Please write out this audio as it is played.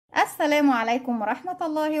السلام عليكم ورحمة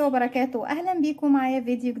الله وبركاته. اهلا بيكم معايا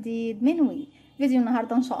فيديو جديد من فيديو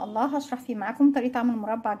النهاردة ان شاء الله هشرح فيه معاكم طريقة عمل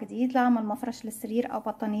مربع جديد لعمل مفرش للسرير او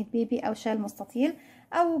بطانية بيبي او شال مستطيل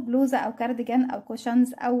او بلوزة او كارديجان او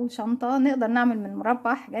كوشنز او شنطة. نقدر نعمل من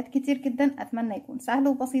مربع حاجات كتير جدا. اتمنى يكون سهل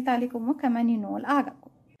وبسيط عليكم وكمان ينول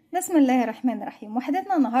اعجابكم. بسم الله الرحمن الرحيم.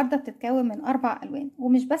 وحدتنا النهارده بتتكون من 4 الوان،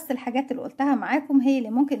 ومش بس الحاجات اللي قلتها معاكم هي اللي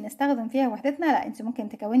ممكن نستخدم فيها وحدتنا، لا انت ممكن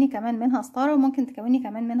تكوني كمان منها ستاره وممكن تكوني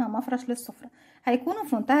كمان منها مفرش للسفره، هيكونوا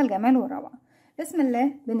في منتهى الجمال والروعه. بسم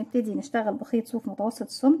الله. بنبتدي نشتغل بخيط صوف متوسط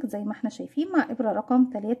السمك زي ما احنا شايفين مع ابره رقم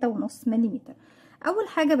 3.5 ملم. اول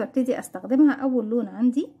حاجه ببتدي استخدمها اول لون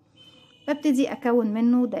عندي، ببتدي اكون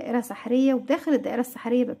منه دائره سحريه، وبداخل الدائره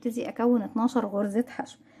السحريه ببتدي اكون 12 غرزه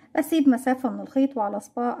حشو. بسيب مسافة من الخيط وعلى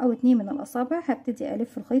صباع او 2 من الاصابع هبتدي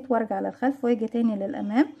الف الخيط وارجع للخلف واجي تاني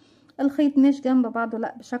للامام. الخيط مش جنب بعضه،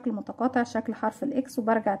 لا بشكل متقاطع شكل حرف الاكس،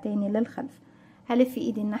 وبرجع تاني للخلف. هلف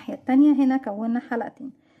ايدي الناحية التانية. هنا كونا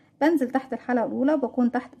حلقتين، بنزل تحت الحلقة الاولى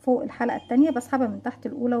وبكون تحت فوق الحلقة التانية، بسحبها من تحت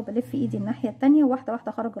الاولى وبلف ايدي الناحية التانية، واحدة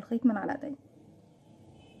واحدة اخرج الخيط من على ايدي.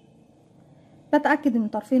 بتأكد ان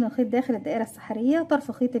طرفين الخيط داخل الدائرة السحرية.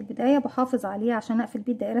 طرف خيط البداية بحافظ عليه عشان اقفل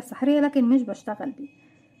بيه الدائرة السحرية، لكن مش بشتغل بيه.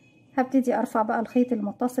 هبتدي ارفع بقى الخيط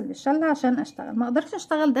المتصل بالشلة عشان اشتغل. ما اقدرش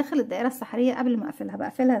اشتغل داخل الدائرة السحرية قبل ما اقفلها.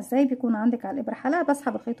 بقفلها ازاي؟ بيكون عندك على الابرة حلقة،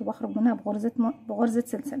 بسحب الخيط وبخرج منها بغرزة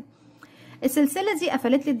سلسلة. السلسلة دي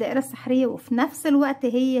قفلت لي الدائرة السحرية، وفي نفس الوقت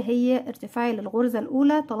هي ارتفاعي للغرزة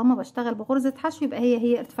الاولى. طالما بشتغل بغرزة حشو يبقى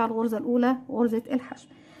هي ارتفاع الغرزة الاولى غرزة الحشو.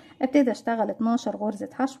 ابتدي اشتغل 12 غرزة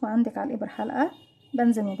حشو عندك على الابرة حلقة.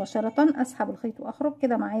 بنزل مباشرة اسحب الخيط واخرج.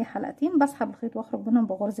 كده معايا حلقتين، بسحب الخيط واخرج منهم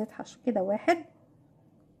بغرزة حشو. كده 1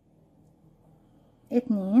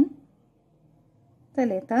 2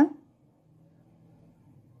 3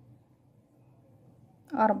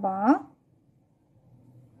 4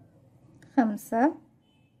 5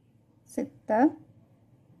 6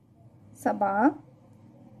 7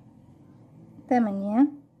 8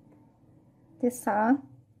 9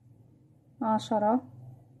 10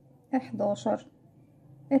 11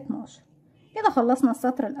 12. كده خلصنا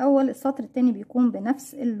السطر الاول. السطر التاني بيكون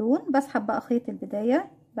بنفس اللون. بسحب بقى خيط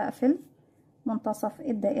البداية، بقفل منتصف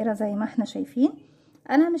الدائرة زي ما احنا شايفين.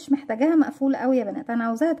 انا مش محتاجاها مقفولة قوي يا بنات، انا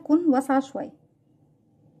عاوزاها تكون واسعة شوية،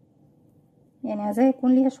 يعني عايزاها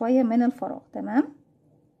يكون ليها شوية من الفراغ. تمام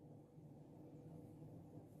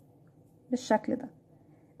بالشكل ده.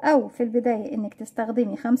 او في البداية انك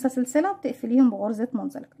تستخدمي 5 سلسلة وتقفليهم بغرزة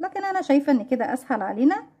منزلق، لكن انا شايفة ان كده اسهل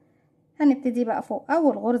علينا. هنبتدي بقى فوق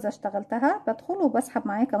اول غرزة اشتغلتها بدخل وبسحب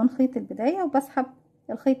معايا كمان خيط البداية، وبسحب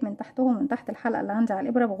الخيط من تحتهم من تحت الحلقة اللي عندي على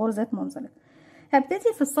الابرة بغرزة منزلق.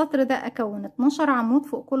 هبتدي في السطر ده اكون 12 عمود.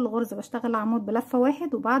 فوق كل غرزة بشتغل عمود بلفة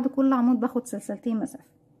واحد، وبعد كل عمود باخد سلسلتين مسافة.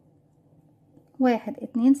 1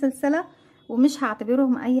 2 سلسلة، ومش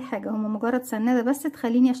هعتبرهم اي حاجة، هم مجرد سنادة بس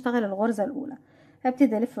تخليني اشتغل الغرزة الاولى.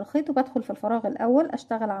 هبتدي الف الخيط وبدخل في الفراغ الاول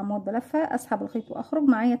اشتغل عمود بلفة، اسحب الخيط واخرج.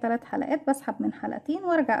 معايا 3 حلقات، بسحب من حلقتين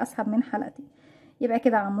وارجع اسحب من حلقتين. يبقى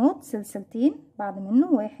كده عمود سلسلتين، بعد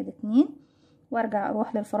منه 1 2، وارجع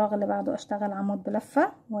اروح للفراغ اللي بعده اشتغل عمود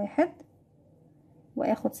بلفة 1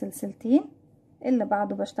 واخد سلسلتين، اللي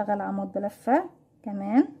بعده بشتغل عمود بلفة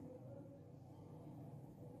كمان،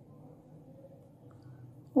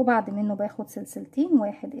 وبعد منه باخد سلسلتين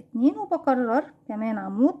 1 2، وبكرر كمان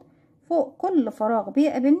عمود. فوق كل فراغ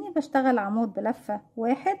بيقابلني بشتغل عمود بلفة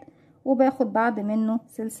 1 وباخد بعد منه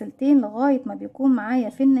سلسلتين لغاية ما بيكون معايا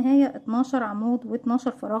في النهاية 12 عمود و12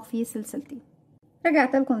 فراغ فيه سلسلتين.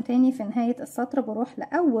 رجعت لكم تاني في نهاية السطر، بروح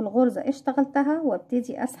لأول غرزة اشتغلتها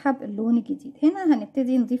وابتدي اسحب اللون الجديد. هنا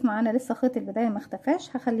هنبتدي نضيف معانا لسه خيط البداية ما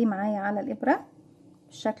اختفاش، هخليه معايا على الإبرة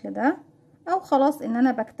بالشكل ده، او خلاص ان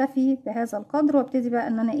انا بكتفي بهذا القدر، وابتدي بقى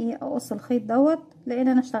ان انا اقص الخيط دوت لان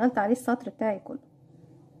انا اشتغلت عليه السطر بتاعي كله.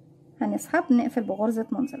 هنسحب نقفل بغرزة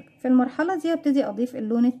منزلق. في المرحلة دي ابتدي اضيف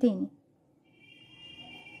اللون التاني.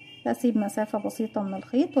 بسيب مسافة بسيطة من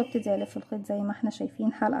الخيط وابتدي الف الخيط زي ما احنا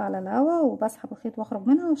شايفين حلقة على الهوا، وبسحب الخيط واخرج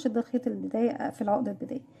منها واشد الخيط البداية اقفل عقدة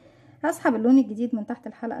البداية. هسحب اللون الجديد من تحت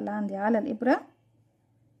الحلقة اللي عندي على الابرة،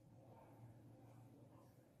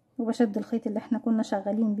 وبشد الخيط اللي احنا كنا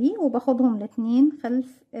شغالين بيه وباخدهم الاتنين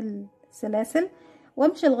خلف السلاسل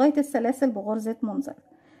وامشي لغاية السلاسل بغرزة منزلق.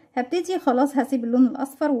 هبتدي خلاص هسيب اللون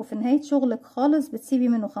الاصفر، وفي نهاية شغلك خالص بتسيبي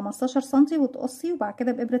منه 15 سنتي وتقصي، وبعد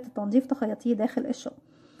كده بإبرة التنظيف تخيطيه داخل الشغل.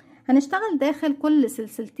 هنشتغل داخل كل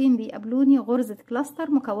سلسلتين بيقابلوني غرزة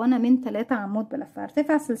كلاستر مكونة من 3 عمود بلفة.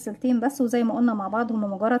 هرتفع سلسلتين بس، وزي ما قلنا مع بعض هم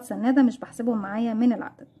مجرد سنادة مش بحسبهم معايا من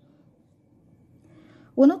العدد.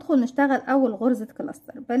 وندخل نشتغل اول غرزة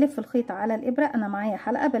كلاستر. بلف الخيط على الابرة، انا معايا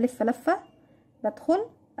حلقة بلف لفة، بدخل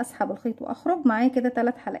اسحب الخيط واخرج. معايا كده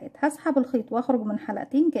 3 حلقات، هسحب الخيط واخرج من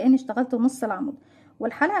حلقتين كأني اشتغلت نص العمود،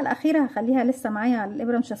 والحلقة الاخيرة هخليها لسه معايا على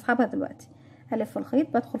الابرة، مش هسحبها دلوقتي. هلف الخيط،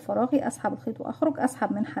 بدخل فراغي، اسحب الخيط واخرج،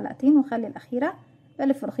 اسحب من حلقتين واخلي الاخيرة،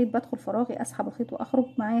 بلف الخيط، بدخل فراغي، اسحب الخيط واخرج.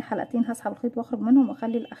 معايا حلقتين هسحب الخيط واخرج منهم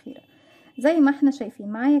واخلي الاخيرة. زي ما احنا شايفين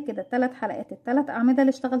معايا كده 3 حلقات، ال3 اعمدة اللي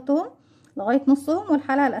اشتغلتهم لغاية نصهم،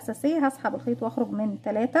 والحلقة الاساسية هسحب الخيط واخرج من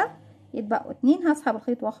 3، يتبقوا 2 هسحب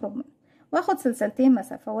الخيط واخرج منهم، واخد سلسلتين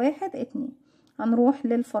مسافة 1 2. هنروح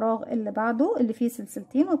للفراغ اللي بعده اللي فيه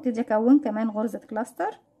سلسلتين، وابتدي اكون كمان غرزة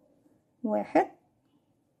كلاستر. 1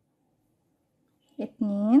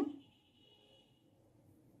 2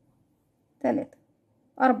 3،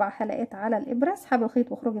 4 حلقات على الابرة. اسحبي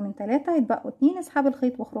الخيط واخرجي من 3، يتبقوا 2، اسحبي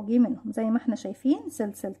الخيط واخرجي منهم. زي ما احنا شايفين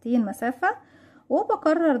سلسلتين مسافة،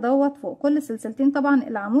 وبكرر دوت فوق كل سلسلتين. طبعا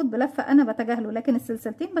العمود بلفة انا بتجاهله، لكن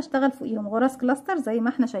السلسلتين بشتغل فوقيهم غرز كلاستر زي ما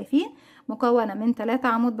احنا شايفين، مكونة من 3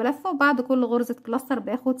 عمود بلفة، وبعد كل غرزة كلاستر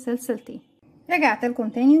باخد سلسلتين. رجعت لكم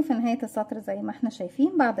تاني، وفي نهاية السطر زي ما احنا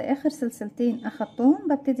شايفين بعد اخر سلسلتين اخدتهم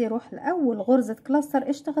ببتدي اروح لاول غرزة كلاستر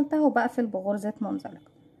اشتغلتها وبقفل بغرزة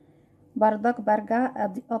منزلقة. بردك برجع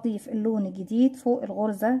اضيف اللون الجديد فوق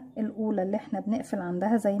الغرزة الاولى اللي احنا بنقفل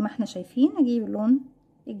عندها زي ما احنا شايفين. اجيب اللون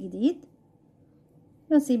الجديد،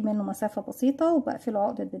 بسيب منه مسافة بسيطة وبقفله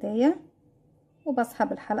عقدة بداية،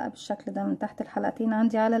 وبسحب الحلقة بالشكل ده من تحت الحلقتين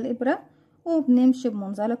عندي على الابرة، وبنمشي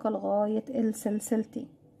بمنزلقة لغاية السلسلتين.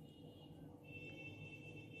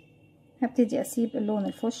 هبتدي اسيب اللون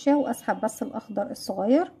الفوشيا واسحب بس الاخضر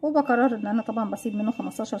الصغير، وبكرر ان انا طبعا بسيب منه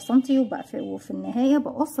 15 سنتي، وفي النهاية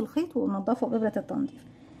بقص الخيط ونضفه بإبرة التنظيف.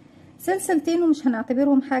 سلسلتين ومش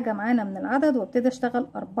هنعتبرهم حاجة معانا من العدد، وابتدي اشتغل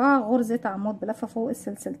 4 غرزة عمود بلفة فوق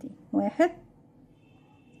السلسلتين. 1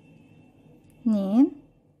 2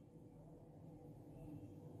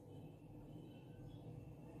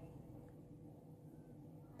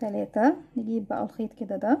 3. نجيب بقى الخيط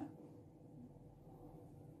كده ده،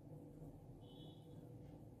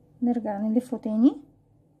 نرجع نلفه تاني،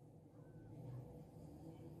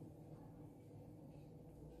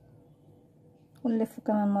 ونلفه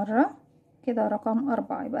كمان مرة كده. رقم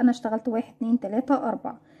 4 يبقى انا اشتغلت 1 2 3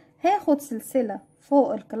 4. هاخد سلسلة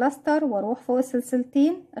فوق الكلاستر واروح فوق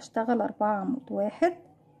السلسلتين اشتغل 4 عمود. 1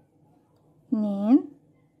 2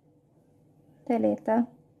 3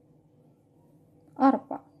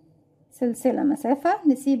 4، سلسلة مسافة،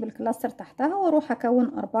 نسيب الكلاستر تحتها واروح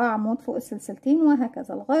اكون 4 عمود فوق السلسلتين،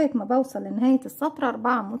 وهكذا لغاية ما بوصل لنهاية السطر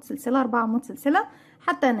 4 عمود سلسلة 4 عمود سلسلة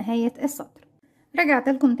حتى نهاية السطر. رجعت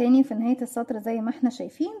لكم تاني في نهاية السطر زي ما احنا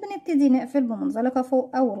شايفين. بنبتدي نقفل بمنزلقة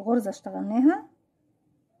فوق اول غرزة اشتغلناها،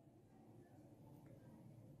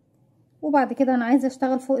 وبعد كده انا عايزة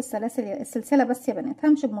اشتغل فوق السلسلة بس يا بنات.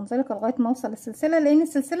 همشي بمنزلقة لغاية ما اوصل للسلسلة، لان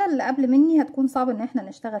السلسلة اللي قبل مني هتكون صعب ان احنا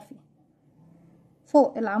نشتغل فيها.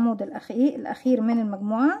 فوق العمود الاخير من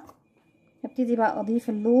المجموعة هبتدي بقى اضيف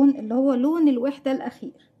اللون اللي هو لون الوحدة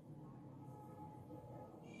الاخير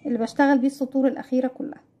اللي بشتغل بيه السطور الاخيرة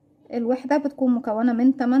كلها. الوحدة بتكون مكونة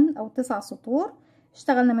من 8 او 9 سطور،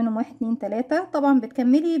 اشتغلنا منهم 1 2 3. طبعا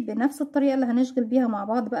بتكملي بنفس الطريقة اللي هنشغل بيها مع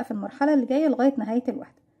بعض بقى في المرحلة اللي جاية لغاية نهاية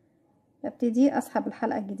الوحدة. ببتدي اسحب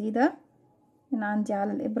الحلقة الجديدة من عندي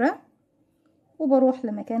على الابرة، وبروح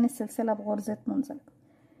لمكان السلسلة بغرزة منزلقة.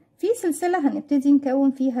 في سلسلة هنبتدي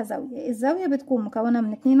نكون فيها زاوية، الزاوية بتكون مكونة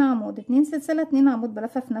من 2 عمود 2 سلسلة 2 عمود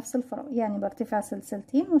بلفة في نفس الفراغ، يعني برتفع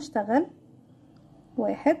سلسلتين واشتغل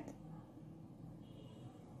 1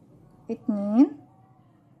 2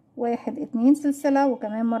 1 2 سلسلة،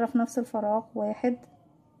 وكمان مرة في نفس الفراغ 1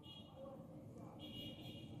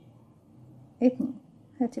 2.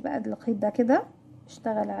 هاتي بقى الخيط ده كده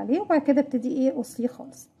اشتغل عليه، وبعد كده ابتدي ايه قصيه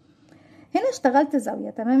خالص. هنا اشتغلت زاوية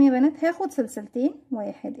تمام يا بنات. هاخد سلسلتين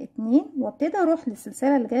 1 2 وابتدي اروح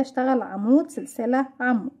للسلسلة اللي جايه اشتغل عمود سلسلة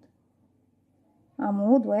عمود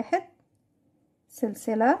عمود 1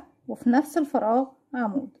 سلسلة، وفي نفس الفراغ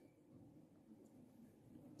عمود.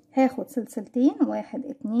 هاخد سلسلتين 1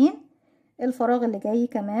 2. الفراغ اللي جاي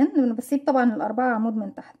كمان انا بسيب طبعا ال4 عمود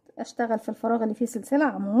من تحت، اشتغل في الفراغ اللي فيه سلسلة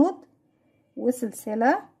عمود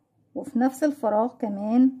وسلسلة، وفي نفس الفراغ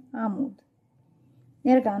كمان عمود.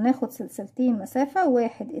 نرجع ناخد سلسلتين مسافة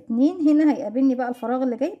 1 2. هنا هيقابلني بقى الفراغ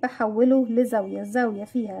اللي جاي بحوله لزاوية، الزاوية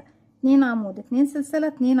فيها 2 عمود 2 سلسلة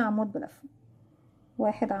 2 عمود بلفة.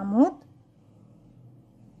 1 عمود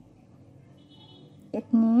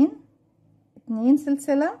 2 2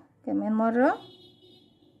 سلسلة كمان مرة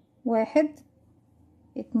 1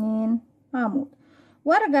 2 عمود.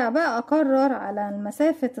 وارجع بقى اكرر على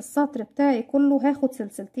مسافة السطر بتاعي كله. هاخد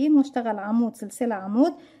سلسلتين واشتغل عمود سلسلة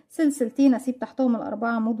عمود، سلسلتين اسيب تحتهم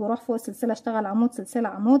الاربعة عمود واروح فوق السلسلة اشتغل عمود سلسلة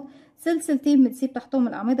عمود، سلسلتين بنسيب تحتهم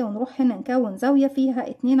الاعمدة ونروح هنا نكون زاوية فيها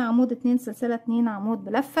 2 عمود 2 سلسلة 2 عمود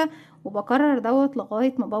بلفة، وبكرر دوت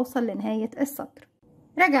لغاية ما بوصل لنهاية السطر.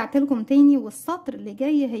 رجعت لكم تاني، والسطر اللي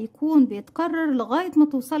جاي هيكون بيتكرر لغاية ما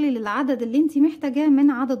توصلي للعدد اللي انتي محتاجاه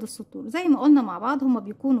من عدد السطور. زي ما قلنا مع بعض هما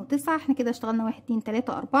بيكونوا 9، احنا كده اشتغلنا 1 2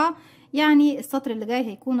 3 4، يعني السطر اللي جاي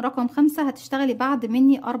هيكون رقم 5. هتشتغلي بعد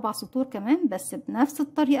مني 4 سطور كمان بس بنفس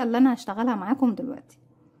الطريقة اللي انا هشتغلها معاكم دلوقتي.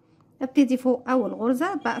 ابتدي فوق اول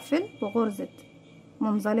غرزة بقفل بغرزة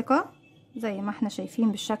منزلقة زي ما احنا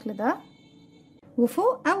شايفين بالشكل ده،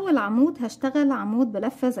 وفوق اول عمود هشتغل عمود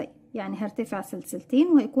بلفة زي، يعني هرتفع سلسلتين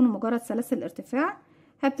وهيكونوا مجرد سلاسل ارتفاع.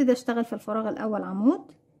 هبتدي اشتغل في الفراغ الاول عمود،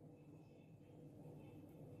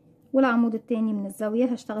 والعمود التاني من الزاوية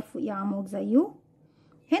هشتغل فوقيه عمود زيه.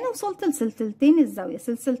 هنا وصلت لسلسلتين الزاوية،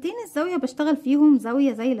 سلسلتين الزاوية بشتغل فيهم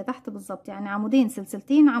زاوية زي اللي تحت بالظبط، يعني عمودين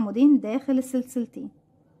سلسلتين عمودين داخل السلسلتين.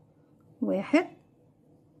 1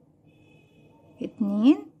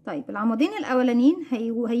 2. طيب العمودين الاولانيين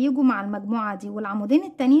هيجوا مع المجموعة دي، والعمودين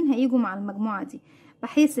التانيين هيجوا مع المجموعة دي،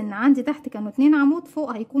 بحيث ان عندي تحت كانوا 2 عمود،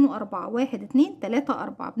 فوق هيكونوا 4. 1 2 3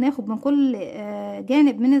 4. بناخد من كل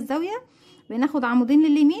جانب من الزاوية بناخد عمودين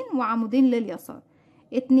لليمين وعمودين لليسار.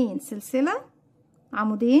 2 سلسلة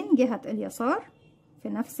عمودين جهة اليسار في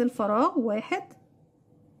نفس الفراغ. 1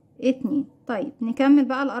 2. طيب نكمل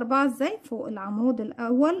بقى الأربعة ازاي؟ فوق العمود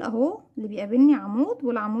الأول اهو اللي بيقابلني عمود،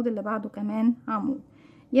 والعمود اللي بعده كمان عمود.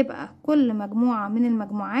 يبقى كل مجموعة من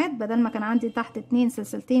المجموعات بدل ما كان عندي تحت 2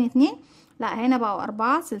 سلسلتين 2، لا هنا بقوا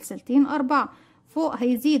 4 سلسلتين 4. فوق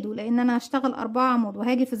هيزيدوا لان انا هشتغل 4 عمود،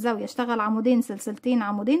 وهاجي في الزاوية اشتغل عمودين سلسلتين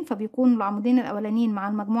عمودين، فبيكونوا العمودين الاولانيين مع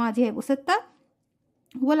المجموعة دي هيبقوا 6،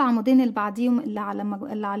 والعمودين اللي بعديهم اللي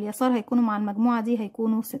على اليسار هيكونوا مع المجموعة دي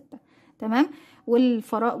هيكونوا 6. تمام.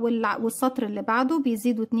 والسطر اللي بعده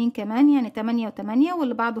بيزيدوا 2 كمان، يعني 8 و8،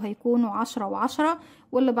 واللي بعده هيكونوا 10 و10،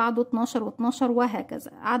 واللي بعده 12 و12،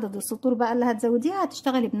 وهكذا. عدد السطور بقى اللي هتزوديها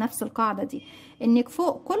هتشتغلي بنفس القاعدة دي، انك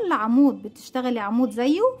فوق كل عمود بتشتغلي عمود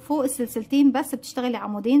زيه، فوق السلسلتين بس بتشتغلي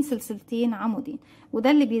عمودين سلسلتين عمودين،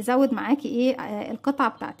 وده اللي بيزود معاكي ايه القطعة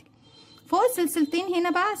بتاعتك. فوق السلسلتين هنا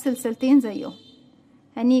بقى سلسلتين زيهم،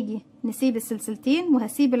 هنيجي نسيب السلسلتين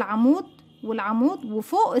وهسيب العمود والعمود،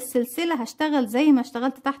 وفوق السلسلة هشتغل زي ما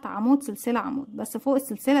اشتغلت تحت عمود سلسلة عمود، بس فوق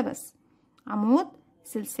السلسلة بس عمود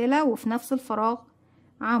سلسلة، وفي نفس الفراغ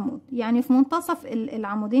عمود، يعني في منتصف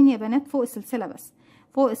العمودين يا بنات فوق السلسلة بس.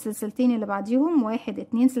 فوق السلسلتين اللي بعديهم 1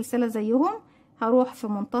 2 سلسلة زيهم، هروح في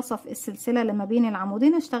منتصف السلسلة اللي ما بين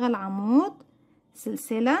العمودين اشتغل عمود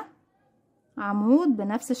سلسلة عمود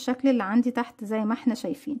بنفس الشكل اللي عندي تحت زي ما احنا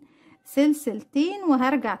شايفين، سلسلتين،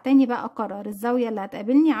 وهرجع تاني بقى اكرر الزاوية اللي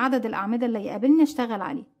هتقابلني، عدد الاعمدة اللي يقابلني اشتغل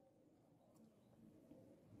عليه.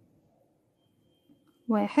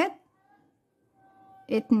 1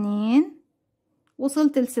 2.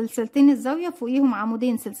 وصلت لسلسلتين الزاوية فوقيهم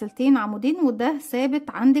عمودين سلسلتين عمودين، وده ثابت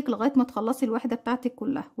عندك لغاية ما تخلصي الوحدة بتاعتك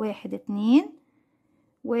كلها. 1 2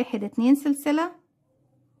 1 2 سلسلة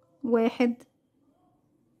 1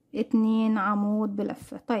 2 عمود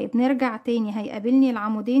بلفة. طيب نرجع تاني، هيقابلني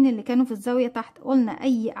العمودين اللي كانوا في الزاوية تحت. قلنا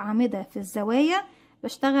اي اعمدة في الزوايا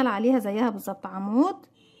بشتغل عليها زيها بالظبط، عمود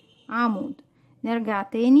عمود. نرجع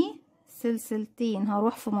تاني سلسلتين،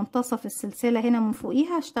 هروح في منتصف السلسلة هنا من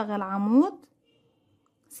فوقيها هشتغل عمود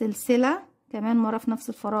سلسلة كمان مرة في نفس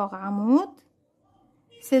الفراغ عمود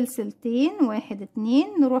سلسلتين 1 2.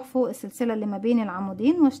 نروح فوق السلسلة اللي ما بين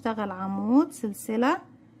العمودين واشتغل عمود سلسلة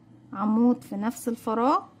عمود في نفس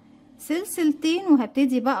الفراغ سلسلتين،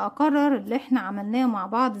 وهبتدي بقى اكرر اللي احنا عملناه مع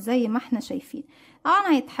بعض زي ما احنا شايفين.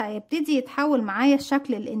 طبعا هيبتدي يتحول معايا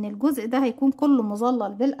الشكل، لان الجزء ده هيكون كله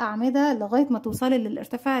مظلل بالاعمده لغايه ما توصلي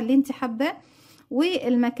للارتفاع اللي انت حباه،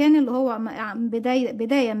 والمكان اللي هو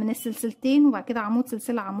بدايه من السلسلتين وبعد كده عمود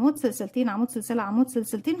سلسله عمود سلسلتين عمود سلسله عمود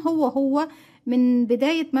سلسلتين، هو من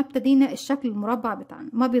بدايه ما ابتدينا الشكل المربع بتاعنا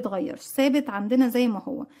ما بيتغيرش، ثابت عندنا زي ما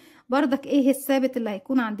هو. بردك ايه الثابت اللي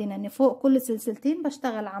هيكون عندنا؟ ان فوق كل سلسلتين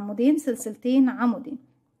بشتغل عمودين سلسلتين عمودين.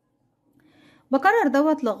 بكرر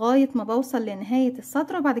دوت لغايه ما بوصل لنهايه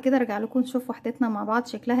السطر، وبعد كده ارجع لكم نشوف وحدتنا مع بعض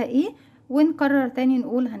شكلها ايه، ونكرر تاني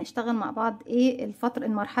نقول هنشتغل مع بعض ايه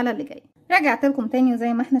المرحله اللي جايه. رجعت لكم تاني،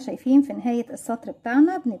 وزي ما احنا شايفين في نهايه السطر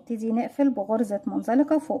بتاعنا بنبتدي نقفل بغرزه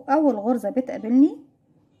منزلقه فوق اول غرزه بتقابلني،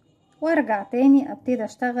 وارجع تاني ابتدي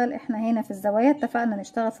اشتغل. احنا هنا في الزوايا اتفقنا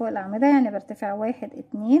نشتغل فوق الاعمده، يعني برتفع 1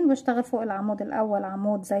 2 بشتغل فوق العمود الاول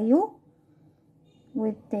عمود زيه،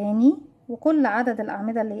 والتاني وكل عدد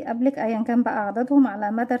الأعمدة اللي قبلك أيا كان بقى عددهم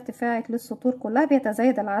على مدى ارتفاعك للسطور كلها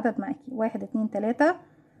بيتزايد العدد معاكي. 1 2 3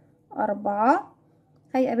 4.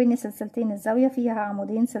 هيقابلني سلسلتين الزاوية فيها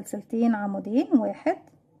عمودين سلسلتين عمودين، 1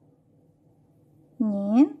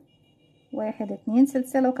 2 1 2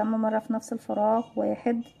 سلسلة، وكمان مرة في نفس الفراغ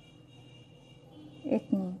 1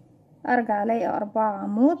 2. ارجع الاقي 4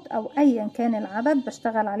 عمود او ايا كان العدد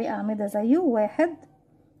بشتغل عليه اعمدة زيه. 1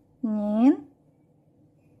 2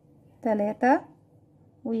 3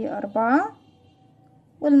 و4.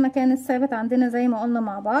 والمكان الثابت عندنا زي ما قلنا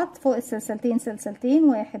مع بعض فوق السلسلتين سلسلتين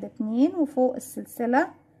 1 2، وفوق السلسلة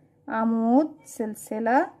عمود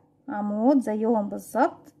سلسلة عمود زيهم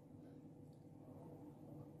بالظبط،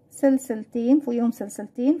 سلسلتين فوقيهم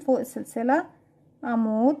سلسلتين، فوق السلسلة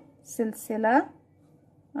عمود سلسلة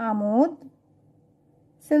عمود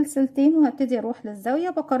سلسلتين، وهبتدي اروح للزاوية.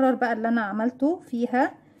 بكرر بقى اللي انا عملته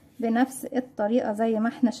فيها بنفس الطريقة زي ما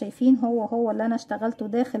احنا شايفين، هو اللي انا اشتغلته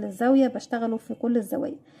داخل الزاوية بشتغله في كل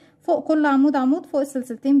الزوايا. فوق كل عمود عمود، فوق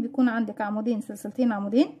السلسلتين بيكون عندك عمودين سلسلتين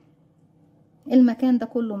عمودين. المكان ده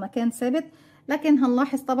كله مكان ثابت، لكن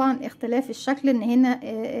هنلاحظ طبعا اختلاف الشكل ان هنا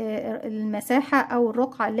المساحة او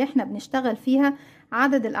الرقعة اللي احنا بنشتغل فيها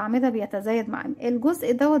عدد الاعمدة بيتزايد معانا.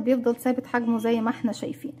 الجزء دوت بيفضل ثابت حجمه زي ما احنا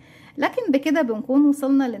شايفين. لكن بكده بنكون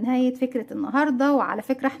وصلنا لنهاية فكرة النهاردة. وعلى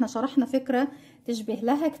فكرة احنا شرحنا فكرة تشبه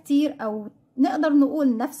لها كتير، او نقدر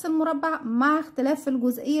نقول نفس المربع مع اختلاف في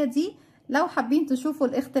الجزئية دي. لو حابين تشوفوا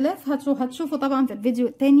الاختلاف هتشوفوا طبعا في الفيديو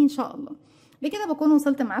التاني ان شاء الله. بكده بكون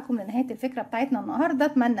وصلت معاكم لنهاية الفكرة بتاعتنا النهاردة.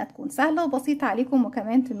 اتمنى تكون سهلة وبسيطة عليكم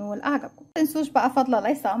وكمان تنول اعجابكم. متنسوش بقى فضلا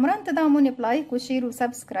ليس امرا تدعموني بلايك وشير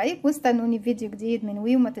وسبسكرايب، واستنوني في فيديو جديد من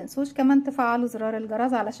وما تنسوش كمان تفعلوا زرار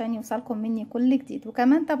الجرس علشان يوصلكم مني كل جديد،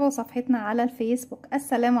 وكمان تابعوا صفحتنا على الفيسبوك.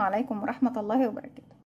 السلام عليكم ورحمة الله وبركاته.